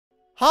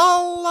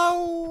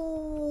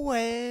Hello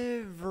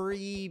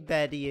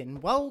everybody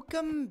and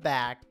welcome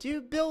back to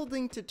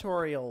Building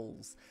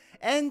Tutorials.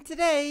 And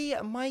today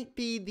might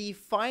be the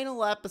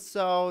final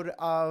episode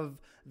of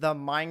the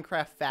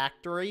Minecraft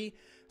Factory.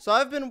 So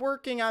I've been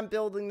working on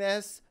building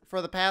this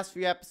for the past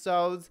few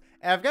episodes,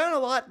 and I've gotten a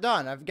lot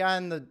done. I've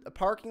gotten the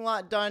parking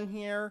lot done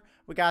here.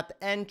 We got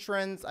the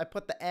entrance. I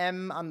put the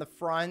M on the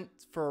front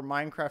for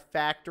Minecraft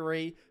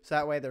Factory, so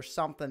that way there's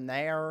something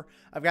there.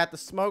 I've got the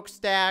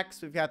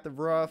smokestacks. We've got the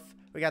roof.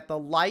 We got the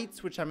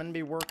lights, which I'm going to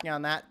be working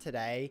on that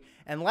today.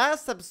 And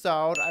last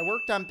episode, I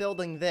worked on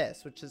building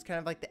this, which is kind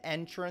of like the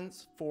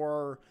entrance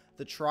for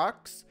the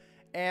trucks.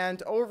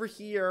 And over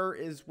here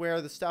is where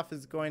the stuff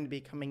is going to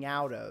be coming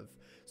out of.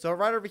 So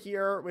right over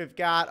here, we've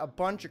got a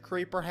bunch of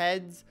creeper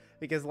heads,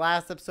 because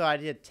last episode I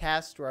did a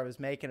test where I was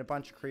making a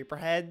bunch of creeper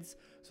heads.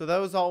 So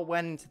those all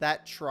went into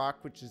that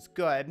truck, which is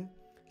good.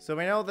 So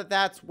we know that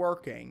that's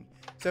working.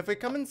 So if we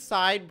come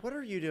inside, what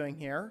are you doing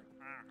here?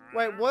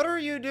 Wait, what are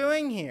you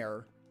doing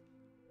here?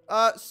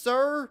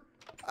 Sir,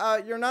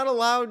 you're not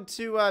allowed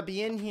to,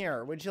 be in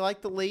here. Would you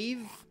like to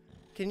leave?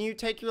 Can you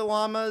take your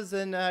llamas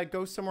and,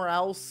 go somewhere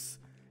else?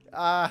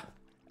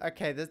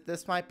 Okay,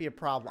 this might be a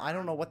problem. I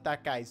don't know what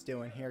that guy's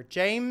doing here.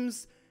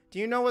 James, do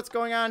you know what's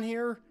going on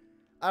here?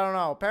 I don't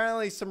know.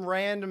 Apparently some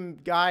random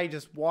guy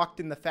just walked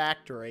in the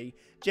factory.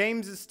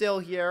 James is still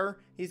here.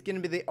 He's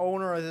gonna be the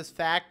owner of this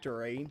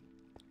factory,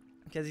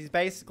 because he's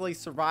basically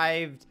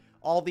survived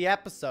all the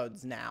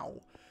episodes now.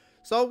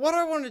 So what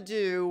I want to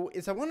do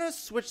is I want to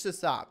switch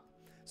this up.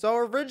 So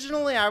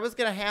originally I was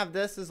going to have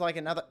this as like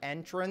another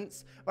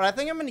entrance, but I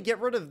think I'm going to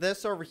get rid of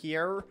this over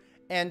here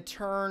and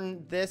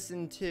turn this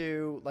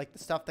into like the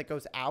stuff that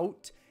goes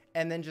out,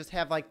 and then just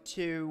have like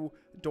two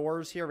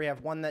doors here. We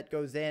have one that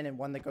goes in and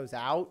one that goes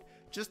out,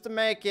 just to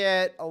make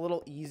it a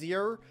little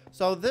easier.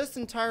 So this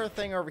entire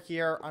thing over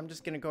here, I'm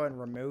just going to go ahead and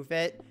remove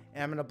it,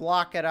 and I'm going to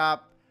block it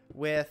up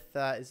with,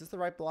 is this the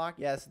right block?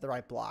 Yeah, this is the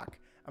right block.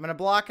 I'm going to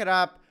block it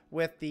up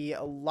with the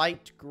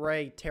light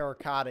gray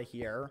terracotta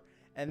here,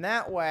 and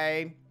that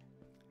way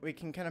we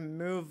can kind of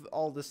move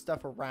all this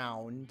stuff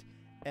around,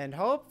 and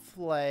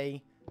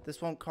hopefully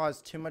this won't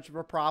cause too much of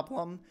a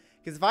problem,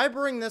 because if I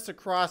bring this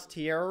across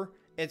here,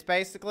 it's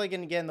basically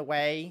going to get in the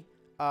way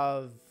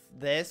of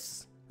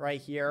this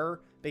right here,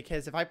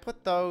 because if I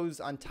put those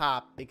on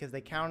top, because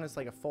they count as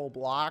like a full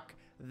block,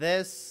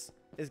 this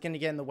is going to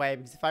get in the way,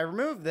 because if I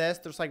remove this,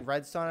 there's like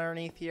redstone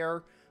underneath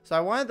here. So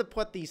I wanted to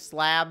put these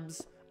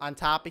slabs on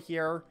top of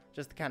here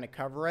just to kind of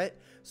cover it.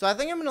 So I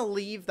think I'm going to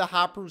leave the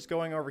hoppers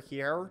going over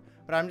here,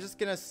 but I'm just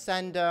going to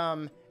send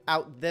them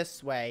out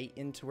this way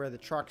into where the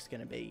truck's going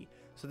to be.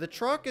 So the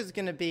truck is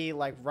going to be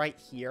like right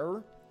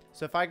here.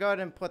 So if I go ahead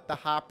and put the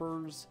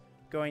hoppers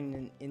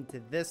going into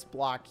this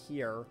block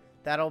here,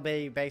 that'll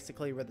be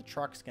basically where the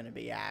truck's going to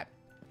be at.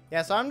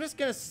 Yeah, so I'm just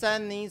going to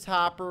send these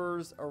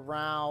hoppers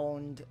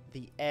around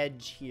the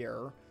edge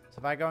here. So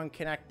if I go and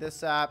connect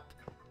this up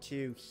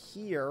to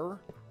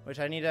here, which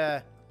I need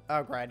to...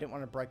 Oh, great. I didn't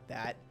want to break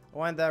that. I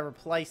wanted to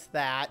replace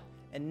that.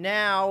 And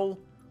now,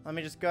 let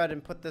me just go ahead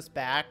and put this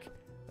back.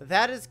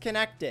 That is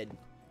connected.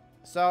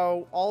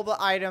 So, all the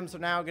items are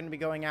now going to be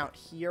going out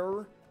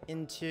here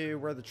into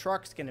where the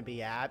truck's going to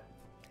be at.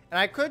 And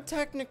I could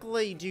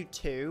technically do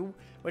two,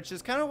 which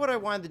is kind of what I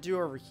wanted to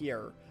do over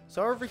here.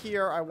 So, over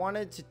here, I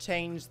wanted to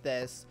change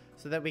this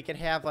so that we could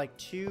have, like,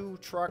 two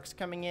trucks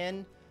coming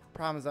in.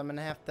 Problem is, I'm going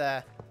to have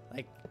to,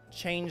 like,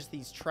 change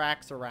these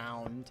tracks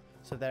around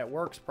so that it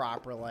works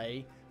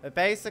properly. But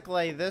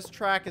basically, this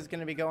track is going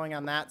to be going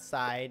on that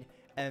side,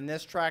 and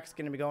this track's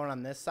going to be going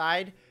on this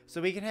side. So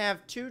we can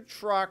have two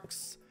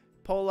trucks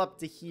pull up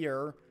to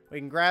here. We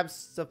can grab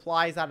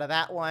supplies out of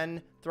that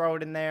one, throw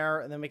it in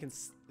there, and then we can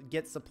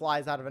get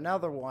supplies out of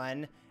another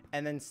one,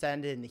 and then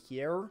send it into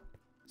here.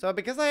 So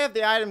because I have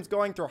the items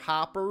going through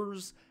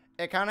hoppers,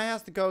 it kind of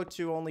has to go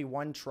to only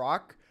one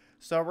truck.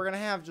 So we're going to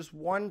have just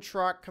one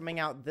truck coming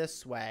out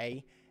this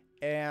way,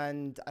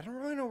 and I don't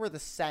really know where to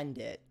send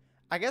it.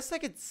 I guess I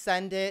could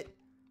send it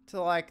to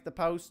like the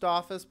post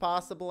office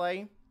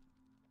possibly,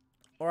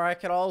 or I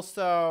could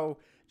also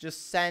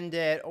just send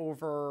it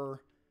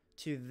over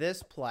to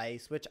this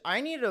place, which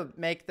I need to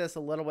make this a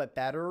little bit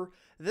better.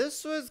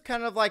 This was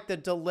kind of like the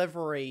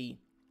delivery,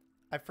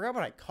 I forgot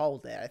what I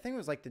called it. I think it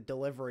was like the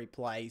delivery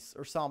place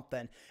or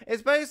something.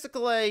 It's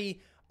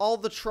basically all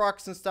the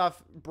trucks and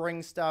stuff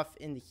bring stuff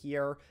into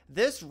here.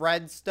 This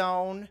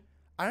redstone,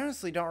 I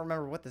honestly don't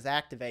remember what this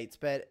activates,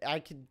 but I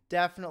could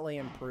definitely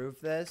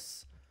improve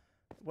this.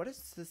 What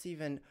is this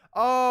even?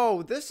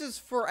 Oh, this is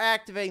for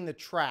activating the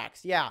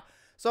tracks. Yeah.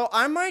 So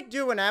I might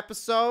do an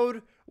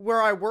episode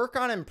where I work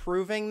on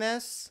improving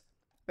this,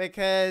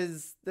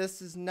 because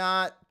this is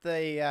not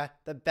the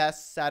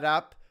best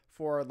setup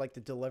for like the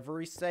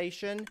delivery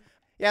station.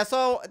 Yeah,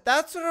 so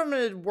that's what I'm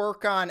going to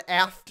work on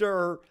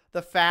after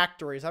the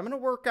factories. I'm going to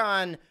work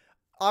on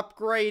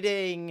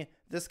upgrading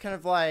this kind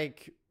of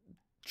like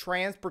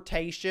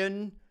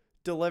transportation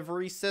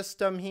delivery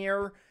system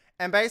here,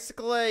 and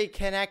basically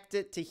connect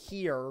it to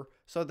here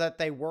so that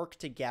they work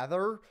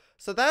together.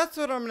 So that's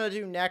what I'm going to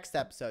do next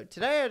episode.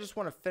 Today, I just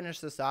want to finish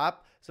this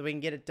up so we can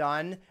get it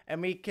done. And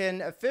we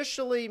can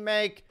officially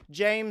make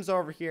James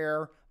over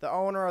here the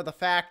owner of the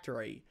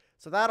factory.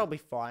 So that'll be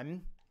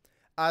fun.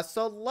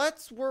 So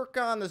let's work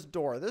on this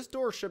door. This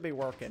door should be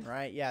working,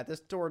 right? Yeah,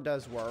 this door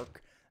does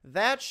work.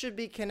 That should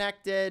be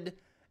connected,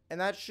 and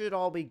that should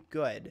all be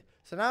good.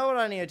 So now what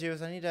I need to do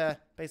is I need to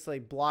basically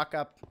block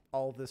up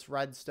all of this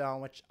redstone,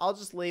 which I'll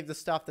just leave the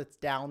stuff that's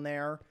down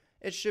there.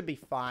 It should be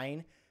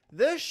fine.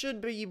 This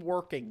should be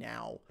working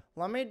now.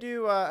 Let me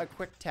do a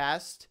quick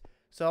test.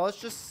 So let's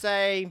just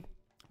say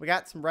we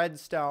got some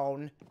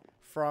redstone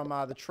from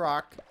the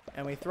truck,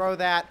 and we throw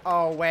that.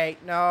 Oh, wait,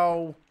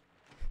 no.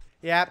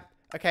 Yep.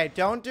 Okay,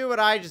 don't do what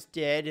I just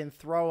did and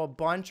throw a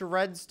bunch of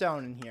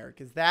redstone in here,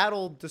 because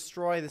that'll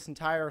destroy this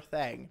entire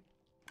thing.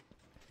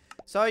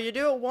 So you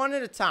do it one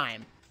at a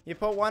time. You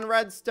put one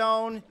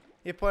redstone,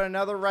 you put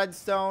another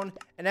redstone,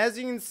 and as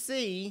you can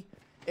see,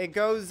 it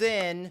goes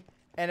in,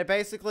 and it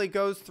basically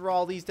goes through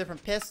all these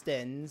different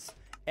pistons,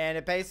 and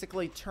it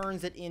basically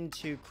turns it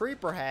into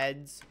creeper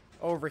heads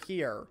over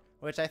here,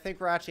 which I think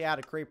we're actually out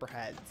of creeper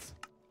heads.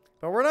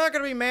 But we're not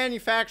going to be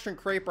manufacturing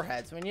creeper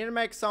heads. We need to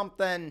make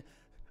something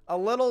a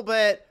little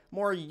bit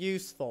more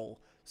useful.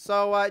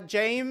 So,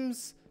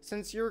 James,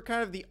 since you're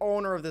kind of the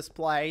owner of this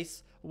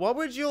place, what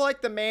would you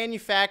like to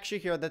manufacture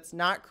here that's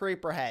not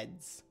creeper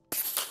heads?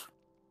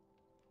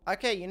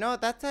 Okay, you know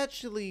what? That's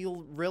actually a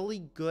really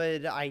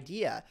good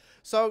idea.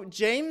 So,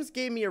 James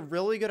gave me a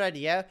really good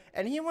idea,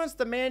 and he wants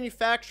to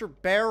manufacture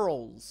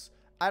barrels.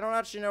 I don't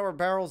actually know where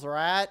barrels are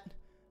at.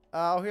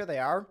 Oh, here they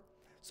are.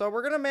 So,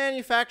 we're going to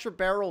manufacture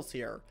barrels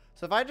here.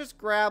 So if I just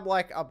grab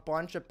like a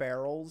bunch of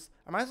barrels,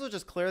 I might as well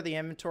just clear the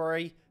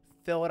inventory,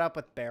 fill it up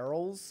with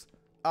barrels.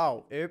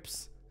 Oh,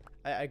 oops.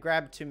 I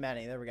grabbed too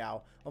many. There we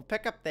go. We'll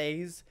pick up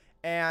these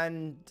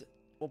and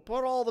we'll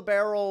put all the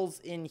barrels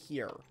in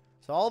here.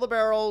 So all the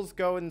barrels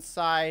go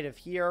inside of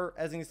here.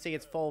 As you can see,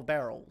 it's full of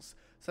barrels.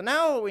 So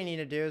now what we need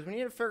to do is we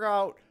need to figure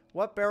out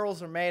what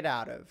barrels are made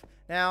out of.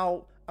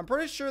 Now, I'm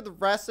pretty sure the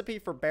recipe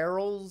for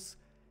barrels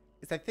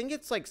is, I think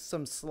it's like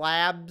some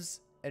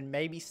slabs and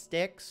maybe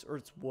sticks, or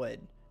it's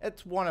wood.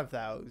 It's one of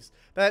those.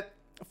 But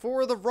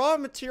for the raw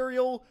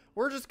material,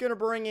 we're just going to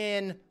bring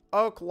in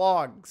oak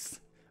logs.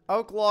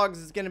 Oak logs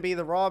is going to be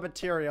the raw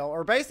material,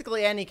 or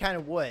basically any kind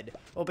of wood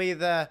will be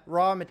the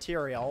raw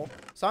material.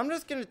 So I'm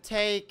just going to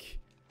take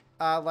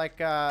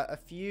a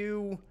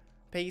few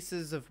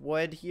pieces of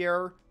wood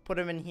here, put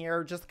them in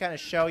here, just to kind of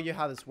show you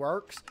how this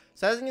works.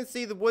 So as you can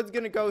see, the wood's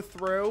going to go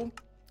through,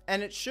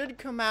 and it should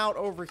come out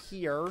over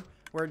here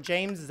where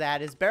James is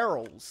at his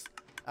barrels.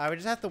 We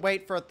just have to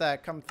wait for it to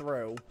come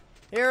through.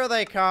 Here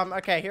they come.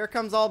 Okay, here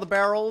comes all the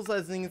barrels.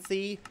 As you can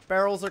see,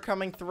 barrels are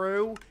coming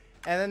through.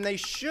 And then they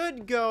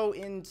should go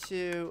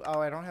into... Oh,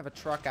 I don't have a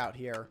truck out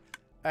here.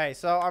 Alright,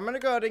 so I'm going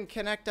to go ahead and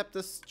connect up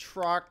this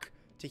truck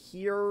to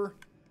here.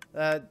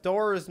 The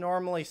door is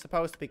normally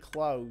supposed to be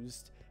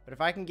closed. But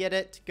if I can get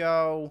it to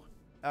go...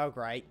 Oh,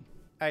 great.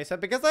 Alright, so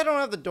because I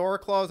don't have the door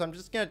closed, I'm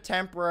just going to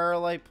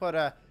temporarily put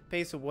a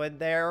piece of wood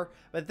there.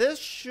 But this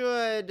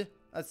should...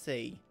 Let's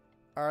see.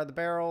 Are the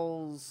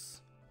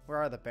barrels... Where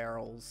are the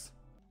barrels?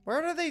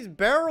 Where do these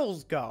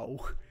barrels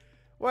go?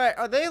 Wait,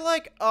 are they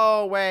like...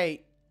 Oh,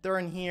 wait. They're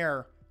in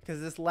here. Because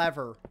this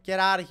lever.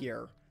 Get out of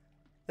here.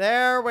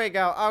 There we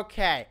go.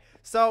 Okay.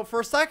 So,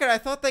 for a second, I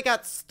thought they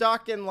got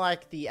stuck in,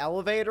 like, the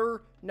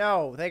elevator.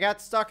 No, they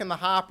got stuck in the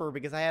hopper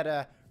because I had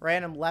a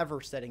random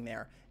lever sitting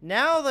there.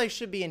 Now they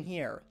should be in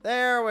here.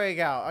 There we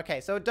go. Okay,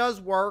 so it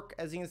does work.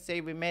 As you can see,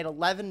 we made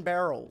 11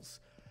 barrels.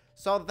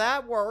 So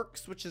that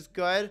works, which is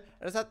good.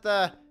 I just have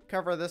to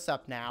cover this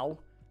up now.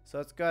 So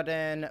let's go ahead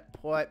and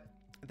put...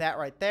 that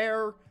right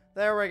there.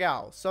 There we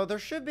go. So there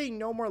should be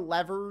no more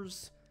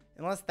levers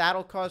unless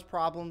that'll cause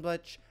problems,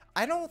 which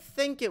I don't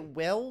think it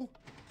will.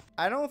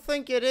 I don't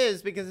think it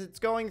is because it's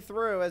going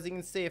through, as you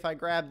can see if I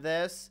grab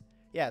this.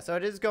 Yeah, so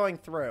it is going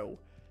through.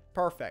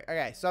 Perfect.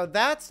 Okay, so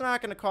that's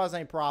not going to cause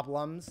any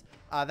problems.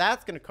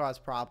 That's going to cause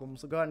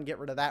problems. So go ahead and get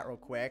rid of that real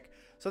quick.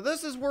 So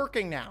this is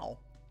working now.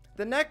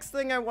 The next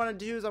thing I want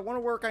to do is I want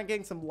to work on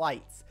getting some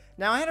lights.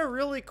 Now I had a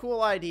really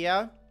cool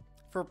idea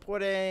for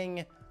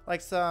putting...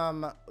 like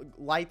some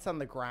lights on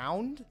the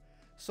ground.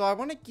 So I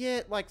want to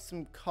get like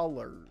some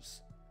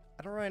colors.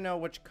 I don't really know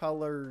which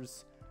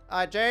colors.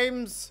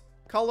 James,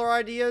 color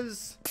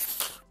ideas?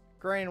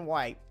 Green and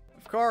white.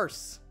 Of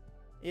course.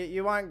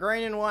 You want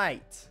green and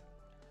white.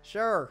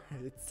 Sure.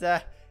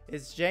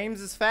 It's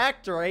James's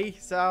factory.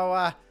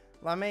 So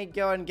let me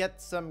go and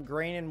get some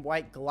green and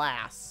white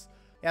glass.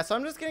 Yeah, so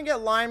I'm just going to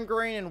get lime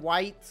green and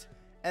white.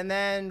 And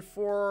then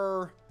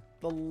for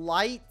the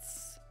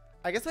lights,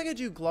 I guess I could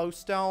do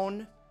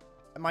glowstone.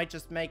 It might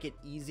just make it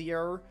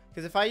easier.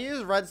 Because if I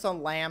use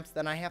redstone lamps,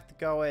 then I have to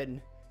go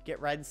and get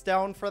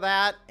redstone for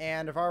that.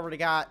 And I've already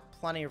got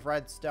plenty of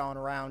redstone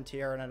around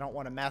here, and I don't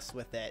want to mess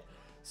with it.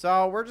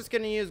 So we're just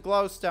going to use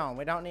glowstone.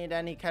 We don't need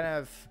any kind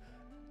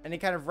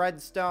of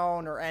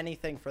redstone or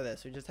anything for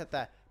this. We just have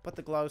to put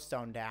the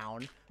glowstone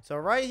down. So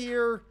right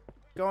here,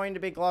 going to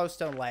be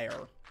glowstone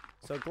layer.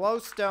 So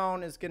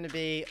glowstone is going to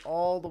be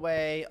all the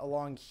way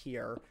along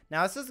here.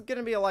 Now, this is going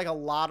to be like a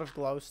lot of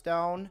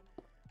glowstone,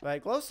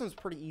 but glowstone's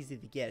pretty easy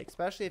to get,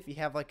 especially if you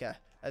have like a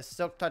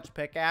silk touch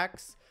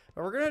pickaxe.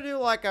 But we're going to do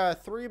like a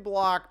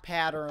 3-block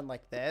pattern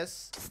like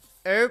this.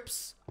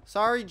 Oops.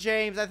 Sorry,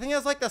 James. I think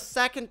that's like the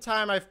second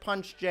time I've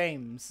punched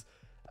James.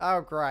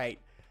 Oh, great.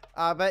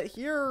 But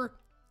here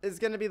is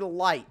going to be the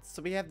lights.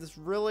 So we have this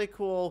really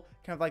cool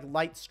kind of like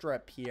light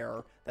strip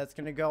here that's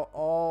going to go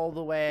all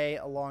the way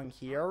along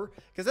here.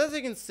 Because as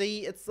you can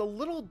see, it's a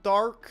little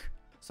dark.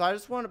 So I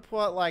just want to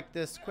put like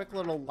this quick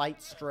little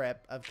light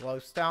strip of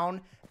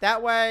glowstone.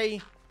 That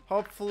way,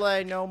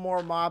 hopefully no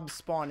more mobs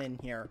spawn in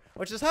here.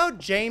 Which is how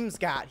James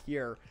got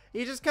here.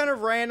 He just kind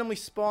of randomly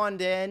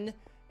spawned in.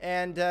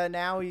 And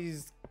now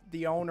he's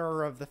the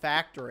owner of the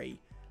factory.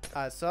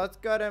 So let's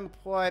go ahead and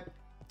put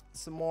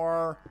some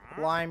more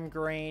lime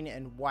green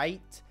and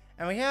white.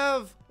 And we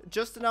have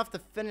just enough to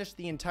finish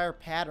the entire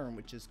pattern,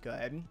 which is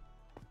good.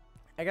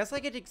 I guess I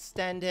could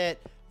extend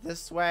it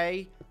this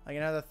way, like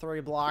another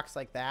 3 blocks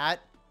like that.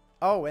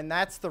 Oh, and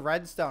that's the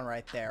redstone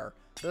right there.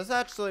 So this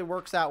actually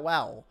works out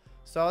well.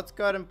 So let's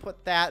go ahead and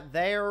put that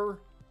there,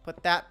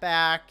 put that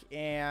back,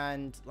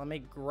 and let me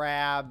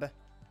grab...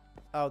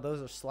 Oh,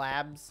 those are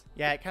slabs?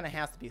 Yeah, it kind of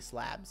has to be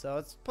slabs. So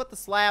let's put the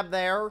slab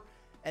there,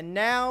 and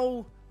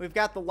now we've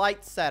got the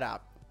lights set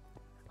up.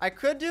 I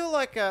could do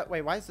like a...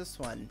 Wait, why is this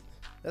one?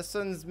 This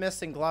one's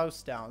missing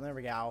glowstone. There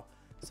we go.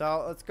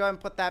 So let's go ahead and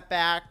put that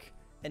back.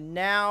 And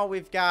now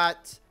we've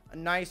got a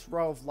nice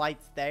row of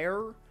lights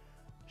there.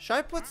 Should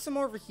I put some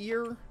over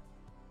here?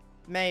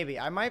 Maybe.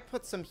 I might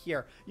put some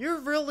here. You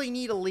really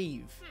need to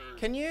leave.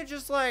 Can you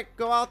just like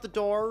go out the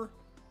door?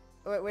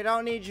 Wait, we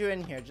don't need you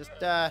in here. Just,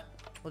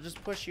 we'll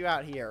just push you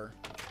out here.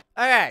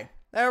 Okay.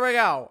 There we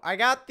go. I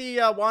got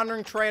the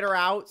Wandering Trader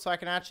out so I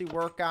can actually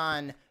work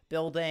on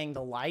building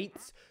the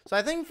lights. So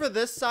I think for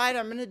this side,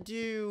 I'm going to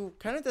do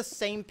kind of the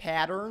same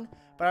pattern,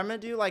 but I'm going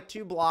to do like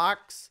 2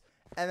 blocks.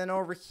 And then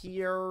over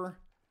here,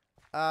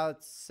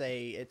 let's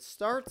see, it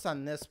starts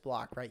on this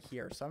block right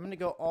here. So I'm going to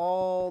go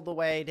all the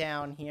way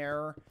down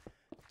here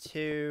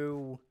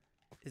to,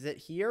 is it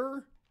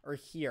here or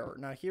here?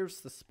 No,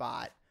 here's the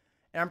spot.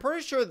 And I'm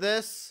pretty sure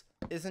this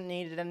isn't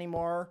needed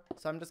anymore.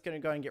 So I'm just going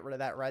to go and get rid of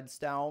that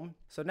redstone.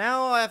 So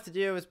now all I have to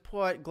do is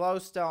put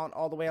glowstone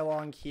all the way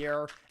along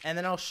here. And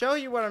then I'll show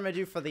you what I'm going to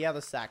do for the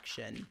other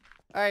section.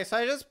 Alright, so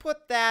I just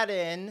put that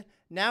in.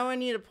 Now I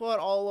need to put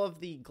all of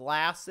the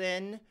glass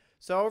in.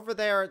 So over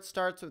there it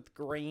starts with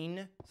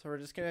green. So we're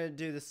just going to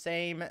do the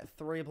same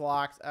 3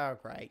 blocks. Oh,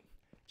 great.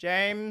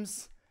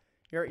 James,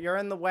 you're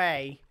in the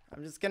way.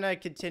 I'm just going to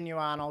continue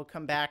on. I'll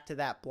come back to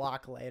that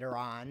block later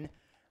on.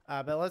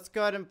 But let's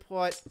go ahead and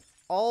put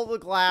all the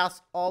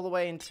glass all the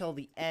way until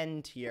the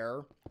end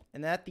here.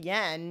 And at the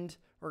end,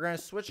 we're going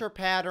to switch our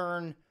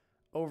pattern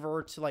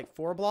over to like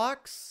 4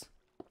 blocks.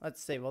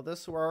 Let's see, will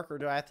this work or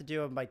do I have to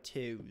do it by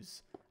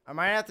 2s? I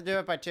might have to do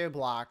it by 2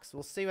 blocks.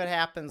 We'll see what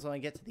happens when we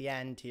get to the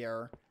end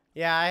here.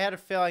 Yeah, I had a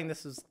feeling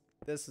this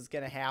is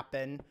going to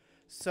happen.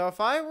 So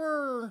if I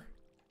were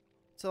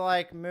to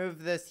like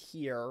move this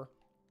here,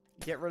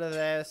 get rid of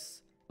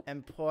this,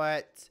 and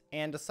put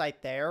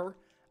andesite there,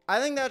 I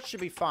think that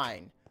should be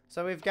fine.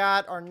 So we've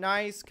got our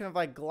nice kind of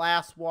like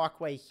glass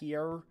walkway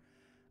here.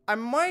 I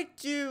might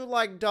do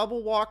like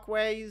double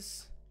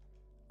walkways,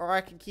 or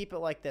I can keep it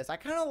like this. I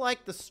kind of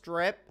like the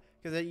strip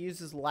because it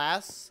uses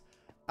less,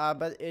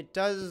 but it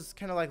does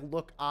kind of like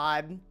look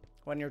odd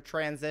when you're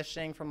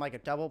transitioning from like a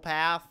double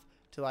path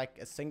to like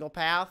a single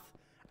path.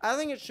 I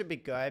think it should be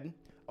good.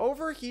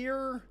 Over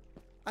here,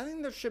 I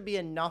think there should be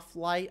enough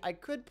light. I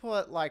could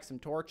put like some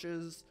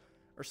torches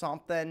or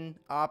something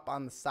up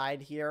on the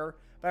side here.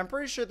 But I'm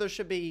pretty sure there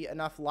should be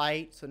enough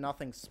light so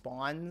nothing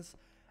spawns.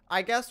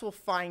 I guess we'll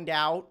find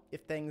out if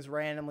things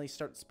randomly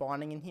start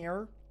spawning in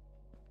here.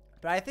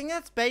 But I think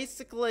that's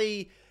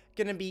basically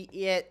going to be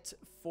it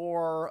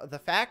for the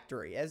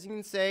factory. As you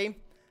can see,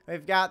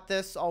 we've got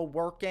this all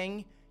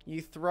working.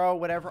 You throw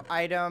whatever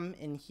item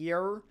in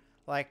here,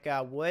 like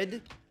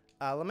wood.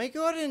 Let me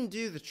go ahead and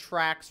do the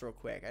tracks real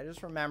quick. I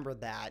just remembered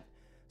that.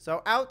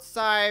 So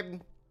outside,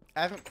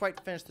 I haven't quite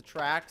finished the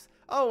tracks.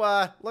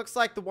 Oh, looks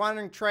like the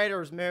Wandering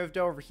Trader's moved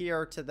over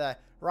here to the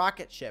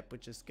rocket ship,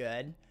 which is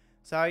good.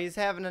 So he's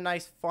having a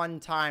nice fun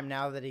time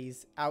now that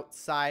he's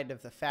outside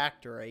of the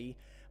factory.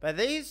 But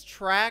these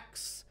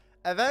tracks,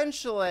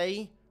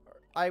 eventually,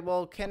 I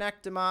will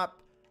connect them up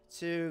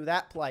to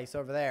that place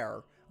over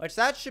there, which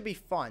that should be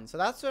fun. So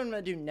that's what I'm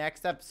going to do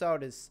next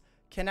episode, is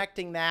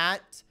connecting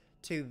that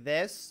to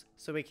this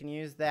so we can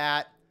use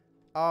that.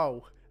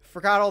 Oh,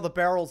 forgot all the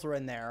barrels were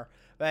in there.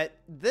 But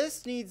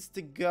this needs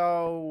to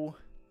go...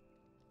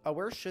 Oh,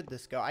 where should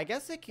this go? I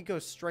guess it could go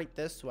straight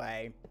this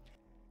way.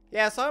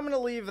 Yeah, so I'm going to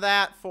leave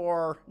that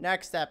for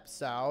next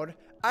episode.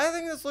 I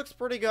think this looks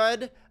pretty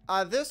good.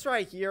 This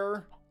right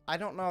here, I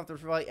don't know if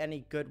there's really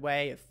any good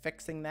way of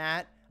fixing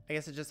that. I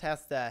guess it just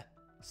has to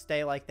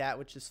stay like that,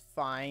 which is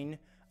fine.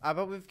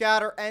 But we've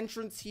got our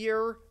entrance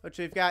here, which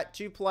we've got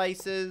 2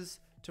 places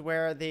to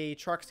where the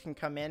trucks can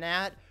come in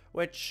at,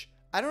 which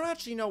I don't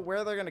actually know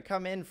where they're going to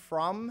come in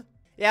from.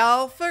 Yeah,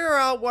 I'll figure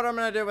out what I'm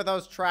going to do with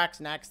those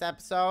tracks next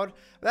episode.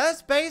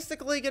 That's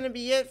basically going to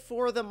be it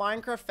for the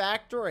Minecraft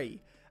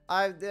factory.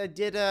 I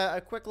did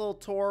a quick little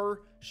tour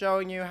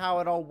showing you how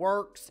it all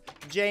works.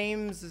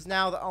 James is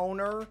now the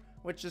owner,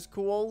 which is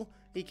cool.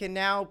 He can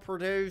now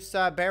produce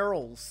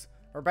barrels.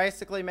 We're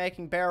basically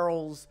making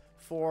barrels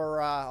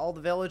for all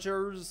the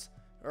villagers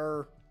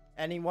or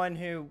anyone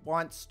who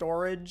wants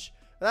storage.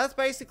 But that's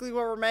basically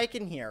what we're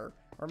making here.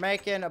 We're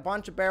making a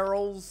bunch of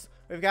barrels.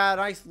 We've got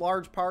a nice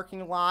large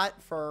parking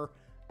lot for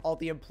all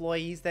the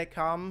employees that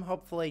come.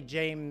 Hopefully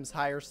James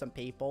hires some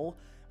people.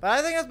 But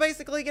I think that's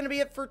basically going to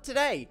be it for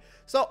today.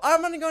 So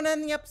I'm going to go and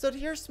end the episode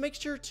here. So make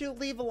sure to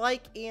leave a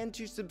like and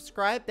to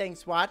subscribe.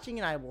 Thanks for watching,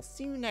 and I will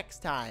see you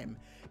next time.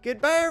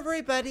 Goodbye,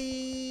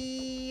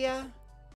 everybody.